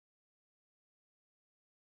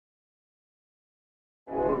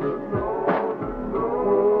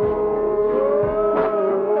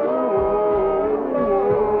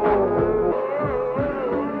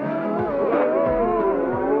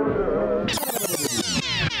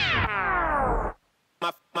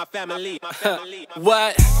my family.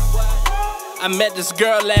 What? I met this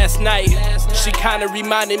girl last night. She kinda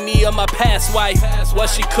reminded me of my past wife. What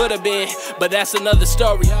she could've been, but that's another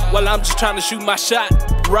story. Well, I'm just trying to shoot my shot.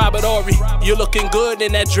 Robert Ory, you looking good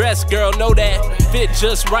in that dress, girl, know that. Fit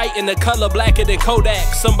just right in the color blacker than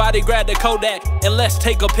Kodak. Somebody grab the Kodak and let's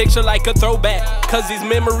take a picture like a throwback. Cause these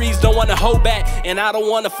memories don't wanna hold back, and I don't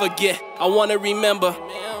wanna forget, I wanna remember.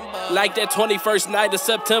 Like that 21st night of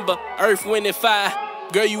September, Earth, Wind, and Fire.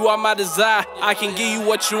 Girl, you are my desire. I can give you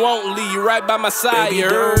what you want, leave you right by my side. Baby,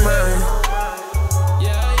 don't mind.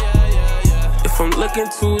 If I'm looking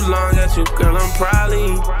too long at you, girl, I'm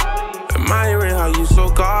probably admiring how you so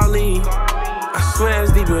godly. I swear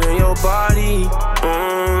it's deeper than your body.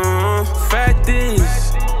 Fact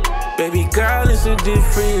is, baby girl, it's a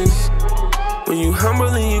difference. When you humble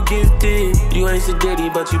and you gifted, you ain't so ditty,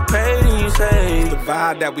 but you paid and you saved. The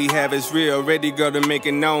vibe that we have is real, ready girl to make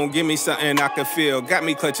it known. Give me something I can feel, got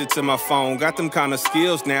me clutching to my phone. Got them kind of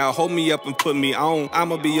skills now, hold me up and put me on.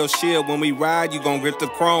 I'ma be your shield, when we ride, you gon' grip the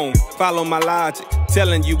chrome. Follow my logic,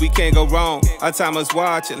 telling you we can't go wrong. Our time is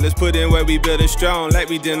watching, let's put in where we build it strong. Like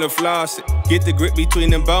we didn't floss it, get the grip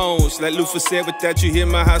between them bones. Like Lufa said, with that you hit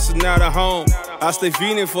my house is not a home. I stay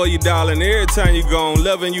feeding for you, darling, every time you gone.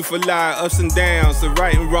 Loving you for life, ups and downs, the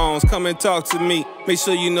right and wrongs. Come and talk to me, make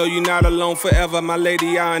sure you know you're not alone forever. My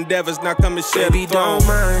lady, our endeavors, now come and share Baby, the phone. don't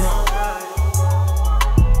mind.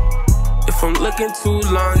 If I'm looking too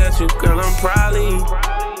long at you, girl, I'm probably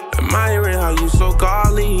admiring how you so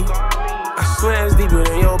godly. I swear it's deeper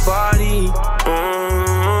than your body.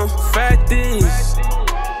 Fact is,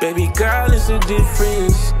 baby girl, it's a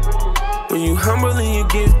difference. When you humble and you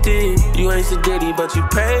gifted, you ain't so ditty, but you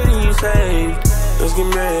paid and you saved. Let's get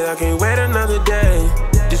married, I can't wait another day.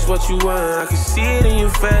 This what you want, I can see it in your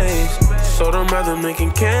face. So them other men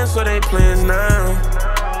can cancel their plans now.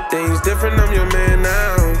 Things different, I'm your man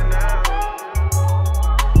now.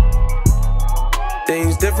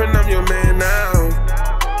 Things different, I'm your man now.